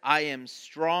yet I am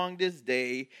strong this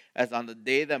day, as on the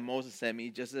day that Moses sent me,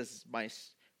 just as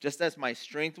my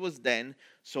strength was then,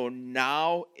 so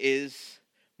now is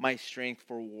my strength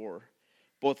for war,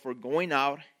 both for going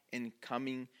out and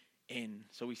coming in.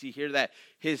 So we see here that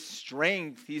his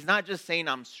strength, he's not just saying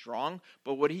I'm strong,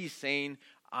 but what he's saying,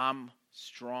 I'm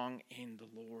strong in the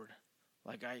Lord.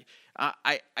 Like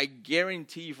I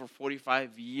guarantee you for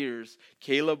 45 years,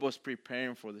 Caleb was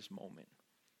preparing for this moment.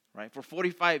 Right? For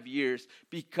 45 years,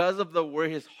 because of where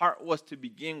his heart was to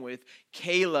begin with,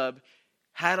 Caleb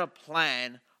had a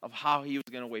plan of how he was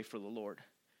going to wait for the Lord.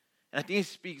 And I think it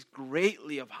speaks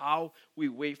greatly of how we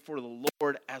wait for the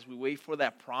Lord as we wait for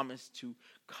that promise to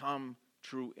come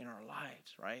true in our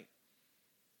lives, right?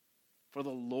 For the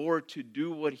Lord to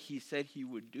do what he said he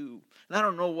would do. And I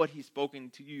don't know what he's spoken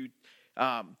to you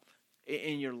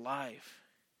in your life.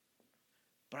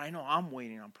 But I know I'm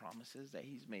waiting on promises that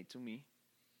he's made to me.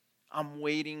 I'm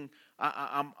waiting.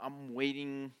 I'm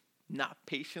waiting not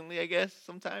patiently, I guess,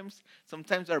 sometimes.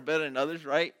 Sometimes are better than others,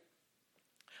 right?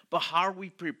 But how are we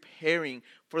preparing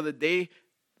for the day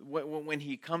when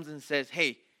he comes and says,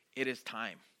 hey, it is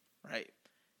time, right?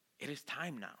 It is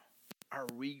time now. Are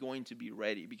we going to be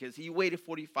ready? Because he waited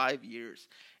 45 years.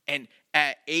 And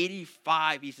at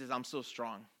 85, he says, I'm so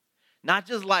strong. Not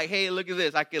just like, hey, look at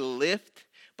this, I can lift.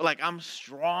 But like, I'm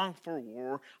strong for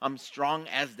war. I'm strong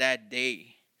as that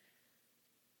day.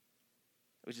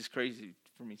 Which is crazy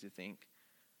for me to think.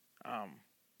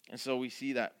 And so we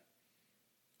see that.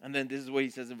 And then this is what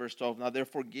he says in verse 12. Now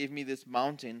therefore give me this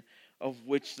mountain of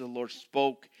which the Lord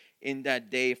spoke in that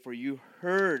day. For you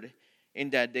heard in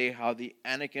that day how the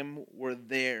Anakim were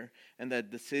there, and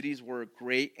that the cities were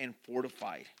great and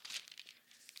fortified.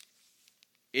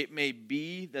 It may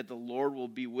be that the Lord will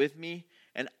be with me,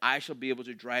 and I shall be able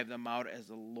to drive them out as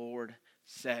the Lord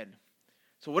said.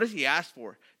 So what does he ask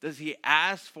for? Does he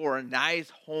ask for a nice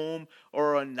home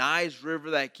or a nice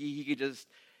river that he could just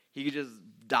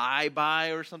die by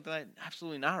or something like that?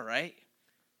 Absolutely not, right?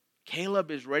 Caleb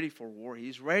is ready for war.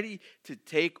 He's ready to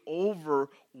take over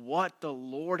what the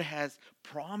Lord has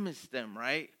promised them,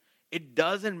 right? It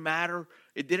doesn't matter.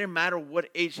 It didn't matter what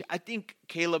age. I think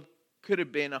Caleb could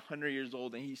have been 100 years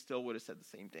old and he still would have said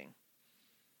the same thing.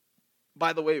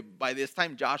 By the way, by this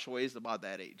time, Joshua is about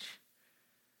that age.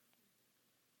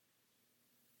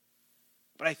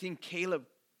 But I think Caleb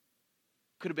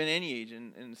could have been any age,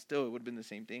 and still it would have been the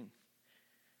same thing.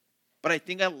 But I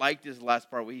think I like this last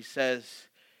part where he says,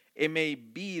 it may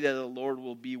be that the Lord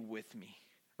will be with me,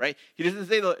 right? He doesn't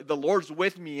say the Lord's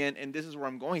with me and this is where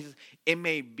I'm going. He says, it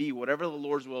may be, whatever the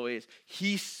Lord's will is.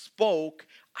 He spoke,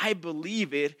 I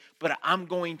believe it, but I'm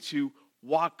going to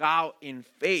walk out in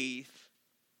faith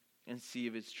and see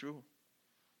if it's true,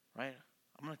 right?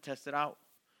 I'm going to test it out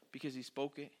because he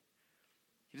spoke it.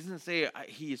 He doesn't say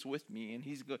he is with me, and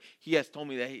he has told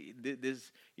me that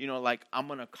this, I'm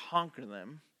going to conquer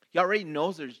them. He already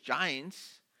knows there's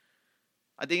giants.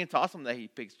 I think it's awesome that he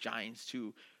picks giants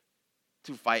to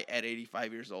fight at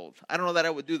 85 years old. I don't know that I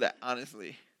would do that,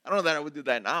 honestly. I don't know that I would do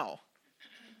that now.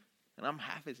 And I'm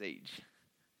half his age.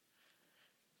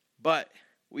 But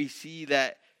we see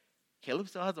that Caleb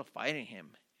still has a fight in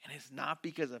him. And it's not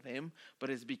because of him, but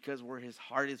it's because where his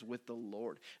heart is with the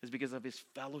Lord. It's because of his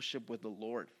fellowship with the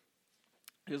Lord.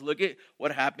 Because look at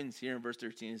what happens here in verse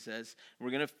 13. It says, we're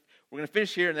gonna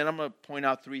finish here, and then I'm going to point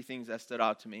out three things that stood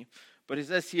out to me. But it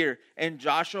says here, and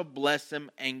Joshua blessed him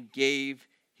and gave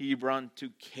Hebron to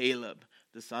Caleb,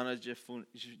 the son of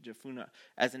Jephunneh,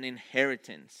 as an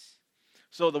inheritance.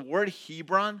 So the word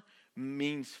Hebron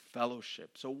means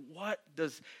fellowship. So what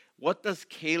does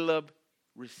Caleb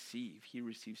receive? He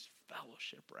receives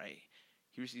fellowship, right?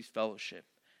 He receives fellowship.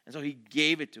 And so he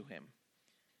gave it to him.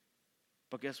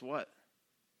 But guess what?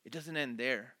 It doesn't end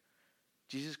there.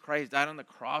 Jesus Christ died on the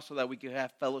cross so that we could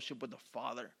have fellowship with the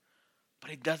Father. But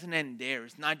it doesn't end there.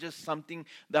 It's not just something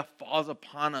that falls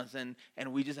upon us and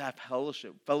we just have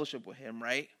fellowship with him,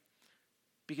 right?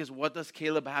 Because what does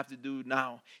Caleb have to do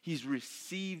now? He's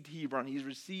received Hebron. He's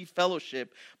received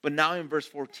fellowship. But now in verse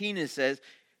 14 it says,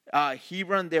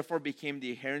 Hebron therefore became the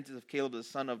inheritance of Caleb, the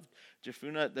son of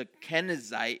Jephunneh, the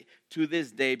Kenizzite, to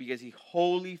this day, because he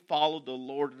wholly followed the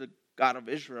Lord, the God of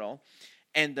Israel.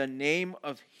 And the name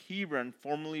of Hebron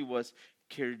formerly was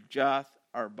Kirjath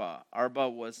Arba. Arba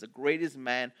was the greatest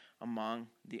man among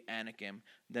the Anakim.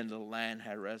 Then the land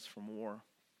had rest from war.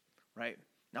 Right?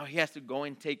 Now he has to go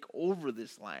and take over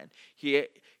this land. He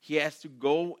has to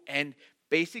go and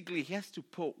basically he has to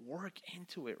put work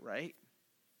into it, right?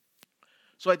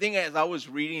 So I think as I was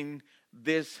reading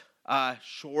this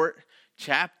short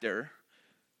chapter,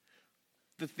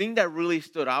 the thing that really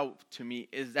stood out to me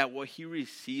is that what he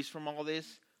receives from all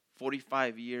this,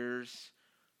 45 years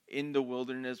in the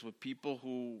wilderness with people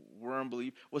who were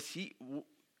unbelievers, was he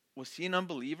an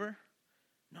unbeliever?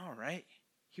 No, right?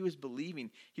 He was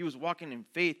believing. He was walking in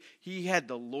faith. He had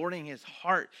the Lord in his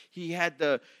heart. He had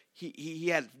the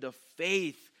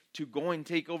faith to go and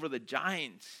take over the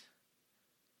giants.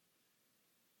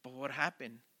 But what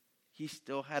happened? He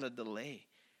still had a delay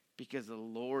because the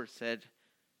Lord said,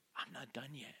 I'm not done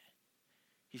yet.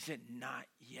 He said, not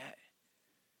yet.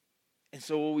 And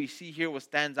so what we see here, what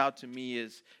stands out to me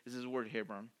is this word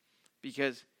Hebron.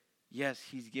 Because, yes,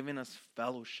 he's given us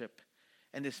fellowship.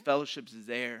 And this fellowship is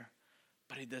there.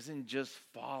 But it doesn't just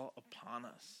fall upon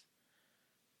us.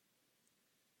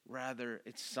 Rather,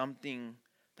 it's something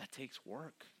that takes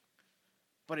work.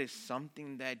 But it's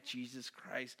something that Jesus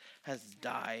Christ has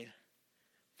died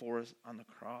for us on the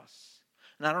cross.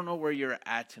 And I don't know where you're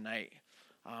at tonight.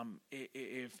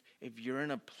 If you're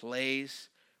in a place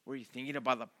where you're thinking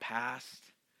about the past,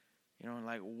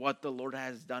 like what the Lord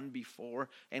has done before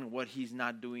and what he's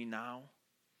not doing now.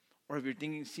 Or if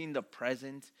you're seeing the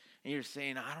present and you're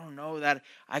saying, I don't know that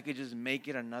I could just make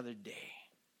it another day.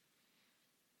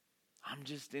 I'm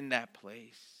just in that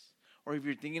place. Or if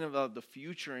you're thinking about the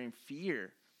future in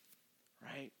fear,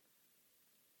 right?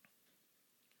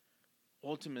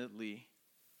 Ultimately,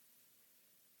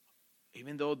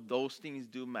 even though those things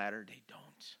do matter, they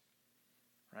don't,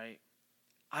 right?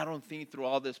 I don't think through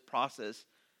all this process,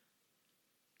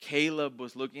 Caleb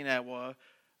was looking at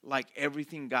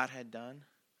everything God had done,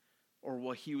 or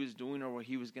what he was doing, or what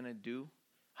he was going to do.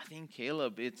 I think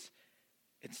Caleb, it's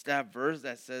that verse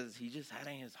that says he just had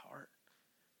it in his heart.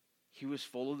 He was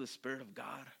full of the Spirit of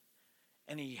God.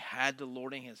 And he had the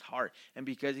Lord in his heart. And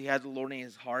because he had the Lord in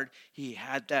his heart, he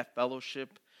had that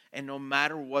fellowship. And no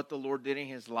matter what the Lord did in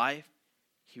his life,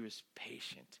 he was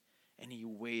patient. And he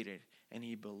waited. And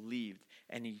he believed.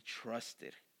 And he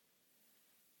trusted.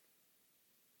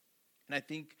 And I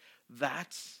think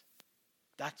that's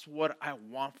what I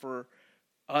want for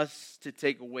us to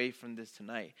take away from this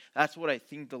tonight. That's what I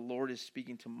think the Lord is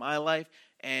speaking to my life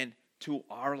and to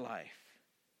our life.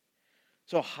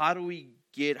 So how do we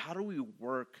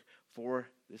work for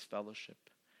this fellowship?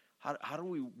 How do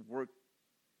we work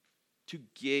to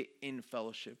get in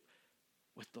fellowship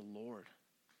with the Lord?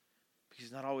 Because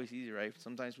it's not always easy, right?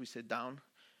 Sometimes we sit down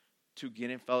to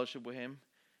get in fellowship with him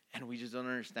and we just don't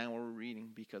understand what we're reading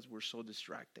because we're so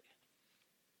distracted.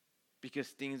 Because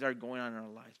things are going on in our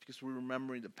lives. Because we're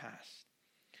remembering the past.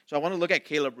 So I want to look at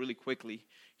Caleb really quickly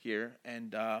here.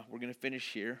 And we're going to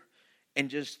finish here. And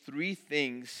just 3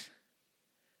 things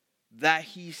that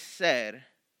he said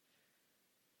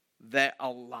that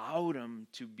allowed him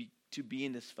to be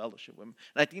in this fellowship with him.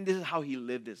 And I think this is how he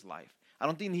lived his life. I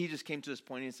don't think he just came to this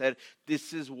point and said,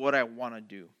 this is what I want to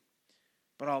do.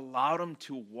 But allowed him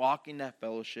to walk in that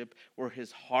fellowship where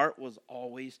his heart was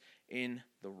always in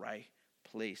the right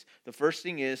place. The first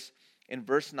thing is, in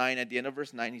verse 9, at the end of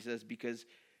verse 9, he says, because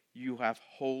you have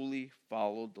wholly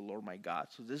followed the Lord my God.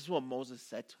 So this is what Moses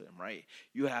said to him, right?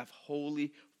 You have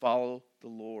wholly followed the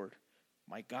Lord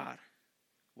my God,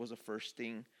 was the first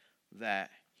thing that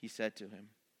he said to him.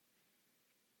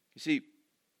 You see,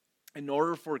 in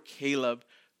order for Caleb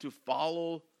to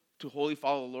wholly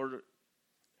follow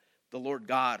the Lord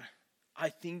God, I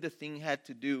think the thing he had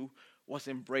to do was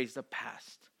embrace the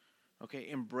past. Okay,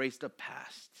 embrace the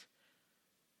past.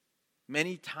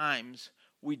 Many times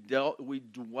we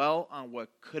dwell on what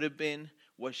could have been,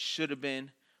 what should have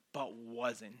been, but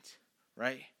wasn't,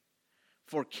 right?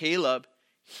 For Caleb,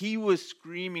 he was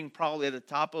screaming probably at the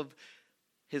top of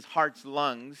his heart's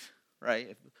lungs, right?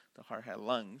 If the heart had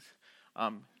lungs.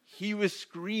 He was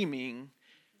screaming,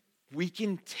 we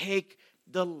can take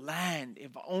the land.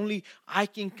 If only I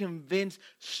can convince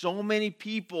so many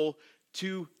people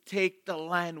to take the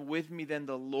land with me, then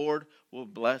the Lord will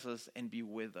bless us and be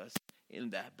with us in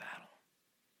that battle.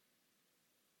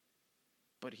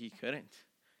 but he couldn't.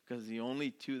 Because the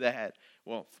only two that had,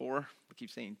 well, four, I keep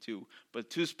saying two, but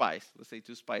two spies, let's say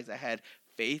two spies that had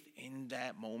faith in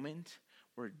that moment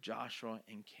were Joshua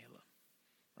and Caleb,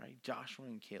 right? Joshua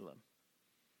and Caleb.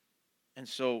 And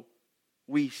so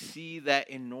we see that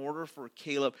in order for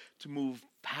Caleb to move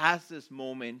past this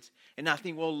moment and not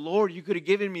think, well, Lord, you could have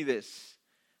given me this,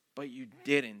 but you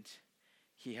didn't.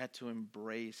 He had to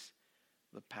embrace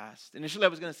the past. Initially, I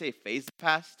was going to say face the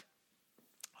past.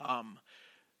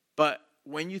 But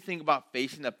when you think about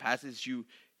facing the past, is you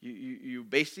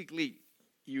basically,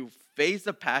 you face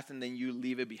the past and then you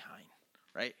leave it behind,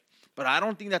 right? But I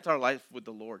don't think that's our life with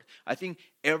the Lord. I think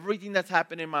everything that's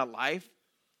happened in my life,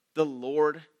 the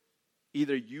Lord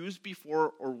either used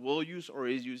before or will use or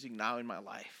is using now in my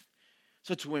life.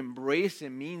 So to embrace it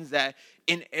means that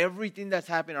in everything that's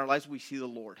happened in our lives, we see the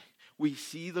Lord. We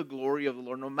see the glory of the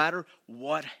Lord. No matter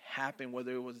what happened,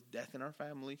 whether it was death in our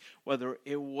family, whether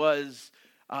it was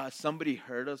somebody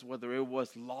hurt us, whether it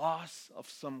was loss of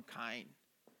some kind,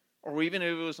 or even if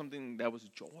it was something that was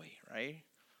joy, right?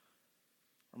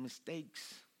 Or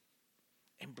mistakes.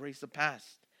 Embrace the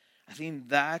past. I think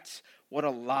that's what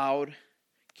allowed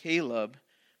Caleb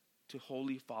to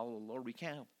wholly follow the Lord. We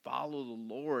can't follow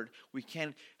the Lord. We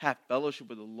can't have fellowship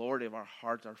with the Lord if our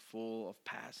hearts are full of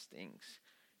past things.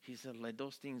 He said, let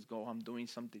those things go. I'm doing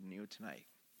something new tonight.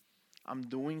 I'm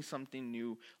doing something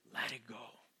new. Let it go.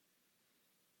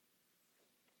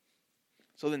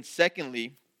 So then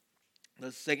secondly,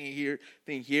 the second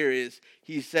thing here is,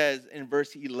 he says in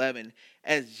verse 11,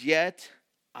 as yet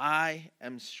I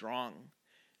am strong.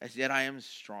 As yet I am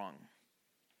strong.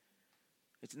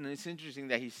 It's interesting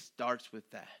that he starts with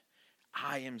that.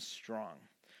 I am strong.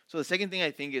 So the second thing I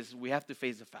think is we have to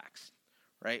face the facts,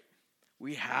 right?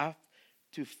 We have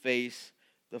to face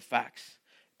the facts.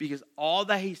 Because all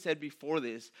that he said before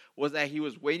this was that he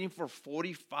was waiting for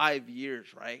 45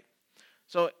 years, right?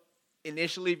 So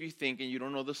initially, if you think, and you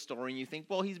don't know the story, and you think,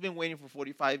 well, he's been waiting for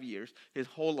 45 years, his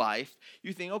whole life,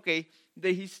 you think, okay,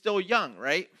 that he's still young,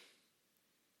 right?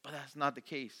 But that's not the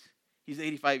case. He's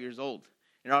 85 years old.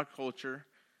 In our culture,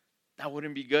 that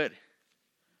wouldn't be good,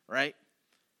 right?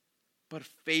 But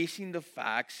facing the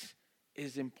facts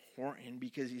is important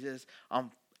because he says, I'm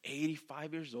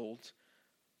 85 years old,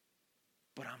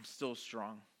 but I'm still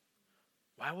strong.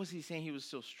 Why was he saying he was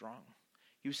still strong?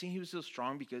 He was saying he was still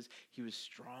strong because he was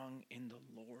strong in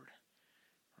the Lord,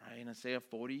 right? In Isaiah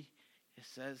 40, it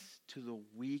says, to the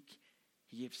weak,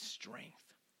 he gives strength,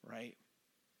 right?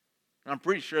 And I'm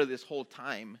pretty sure this whole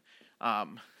time,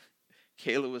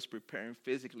 Caleb was preparing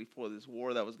physically for this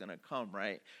war that was going to come,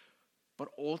 right? But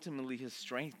ultimately, his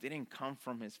strength didn't come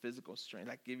from his physical strength.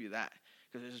 I give you that.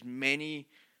 Because there's many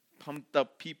pumped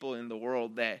up people in the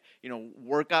world that,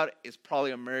 workout is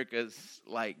probably America's,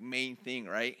 main thing,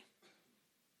 right?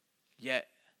 Yet,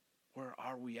 where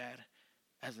are we at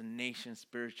as a nation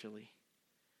spiritually?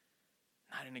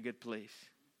 Not in a good place.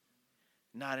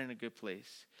 Not in a good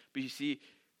place. But you see,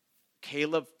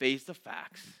 Caleb faced the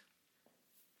facts.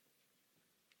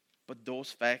 But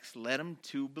those facts led him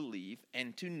to believe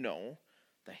and to know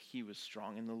that he was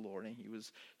strong in the Lord. And he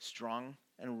was strong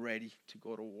and ready to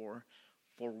go to war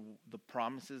for the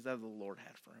promises that the Lord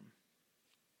had for him.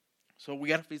 So we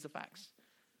got to face the facts.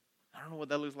 I don't know what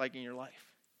that looks like in your life.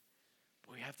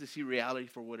 But we have to see reality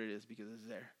for what it is because it's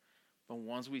there. But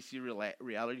once we see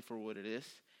reality for what it is,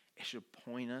 it should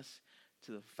point us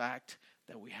to the fact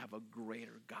that we have a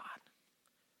greater God.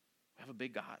 We have a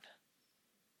big God.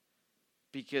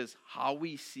 Because how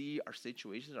we see our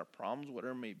situations, our problems,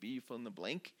 whatever it may be, fill in the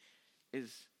blank,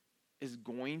 is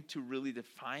going to really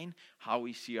define how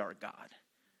we see our God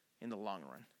in the long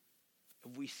run.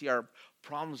 If we see our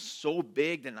problems so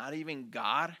big that not even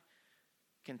God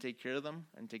can take care of them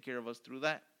and take care of us through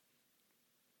that,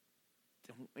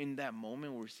 then in that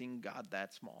moment we're seeing God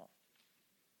that small.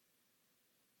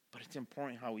 But it's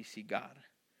important how we see God.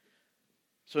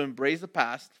 So embrace the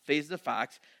past, face the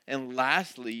facts, and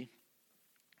lastly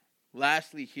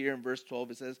here in verse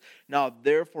 12 it says, now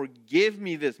therefore give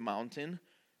me this mountain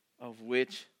of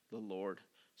which the Lord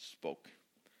spoke.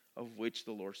 Of which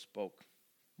the Lord spoke.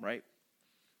 Right?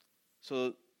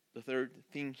 So the third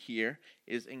thing here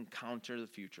is encounter the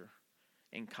future.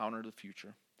 Encounter the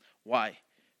future. Why?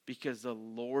 Because the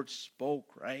Lord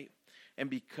spoke, right? And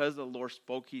because the Lord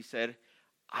spoke, he said,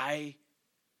 I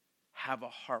have a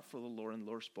heart for the Lord, and the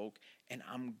Lord spoke, and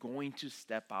I'm going to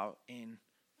step out in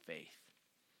faith.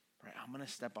 Right? I'm going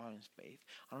to step out in faith.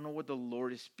 I don't know what the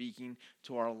Lord is speaking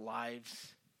to our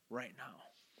lives right now,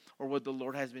 or what the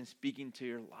Lord has been speaking to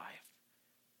your life.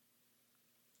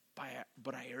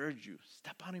 But I urge you,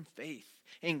 step out in faith.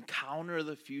 Encounter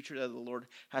the future that the Lord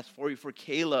has for you. For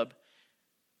Caleb,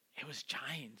 It was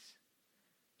giants.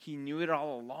 He knew it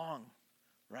all along,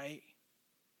 right?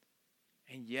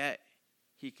 And yet,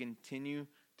 he continued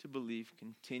to believe,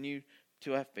 continued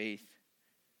to have faith,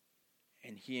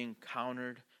 and he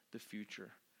encountered the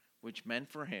future, which meant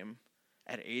for him,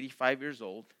 at 85 years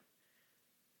old,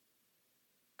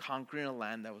 conquering a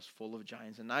land that was full of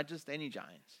giants, and not just any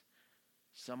giants,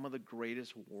 some of the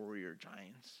greatest warrior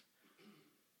giants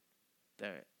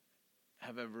that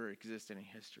have ever existed in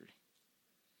history.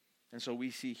 And so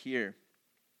we see here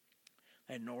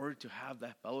that in order to have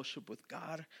that fellowship with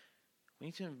God, we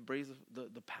need to embrace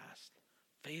the past,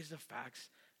 face the facts,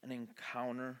 and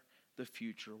encounter the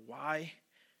future. Why?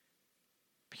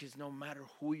 Because no matter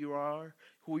who you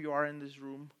are in this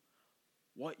room,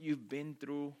 what you've been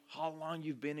through, how long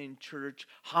you've been in church,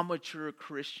 how mature a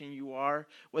Christian you are,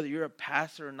 whether you're a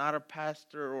pastor or not a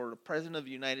pastor or the president of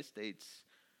the United States,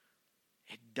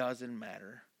 it doesn't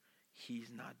matter.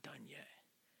 He's not done yet.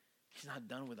 He's not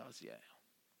done with us yet.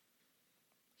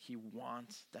 He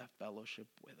wants that fellowship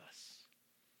with us.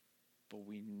 But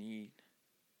we need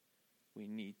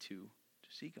to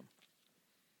seek him.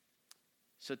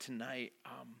 So tonight,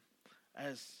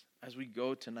 as we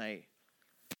go tonight,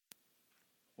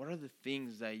 what are the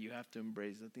things that you have to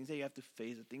embrace, the things that you have to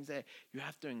face, the things that you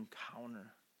have to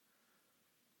encounter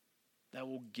that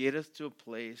will get us to a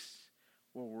place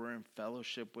where we're in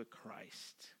fellowship with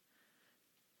Christ,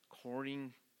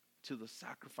 according to the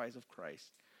sacrifice of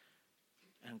Christ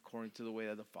and according to the way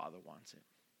that the Father wants it?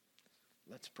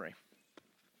 Let's pray.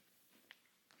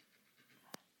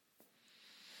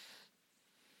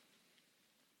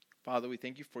 Father, we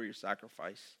thank you for your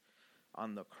sacrifice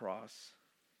on the cross.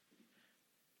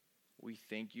 We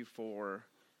thank you for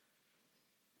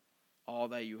all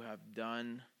that you have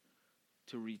done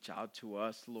to reach out to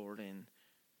us, Lord, and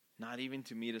not even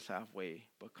to meet us halfway,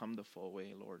 but come the full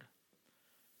way, Lord.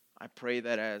 I pray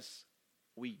that as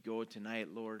we go tonight,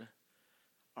 Lord,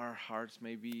 our hearts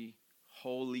may be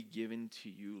wholly given to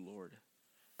you, Lord.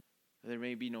 There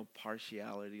may be no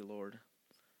partiality, Lord.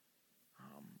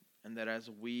 And that as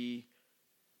we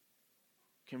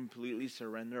completely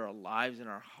surrender our lives and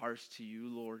our hearts to you,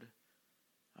 Lord,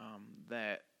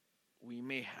 that we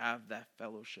may have that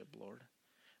fellowship, Lord.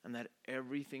 And that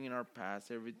everything in our past,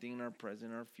 everything in our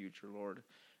present, our future, Lord,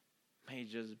 may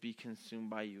just be consumed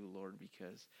by you, Lord,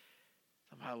 because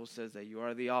the Bible says that you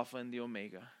are the Alpha and the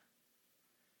Omega.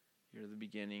 You're the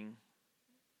beginning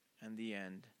and the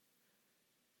end.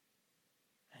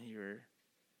 And you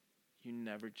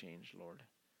never change, Lord.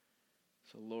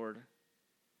 So, Lord,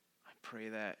 I pray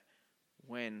that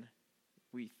when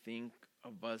we think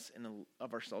of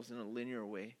ourselves in a linear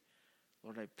way,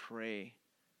 Lord, I pray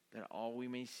that all we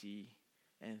may see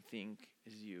and think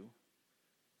is you,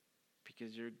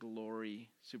 because your glory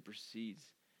supersedes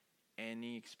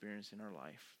any experience in our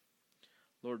life.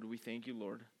 Lord, we thank you,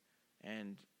 Lord,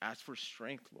 and ask for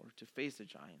strength, Lord, to face the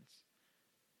giants,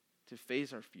 to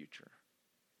face our future,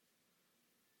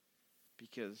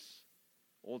 because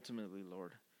ultimately,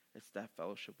 Lord, it's that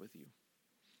fellowship with you.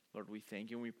 Lord, we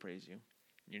thank you and we praise you.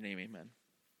 In your name, amen.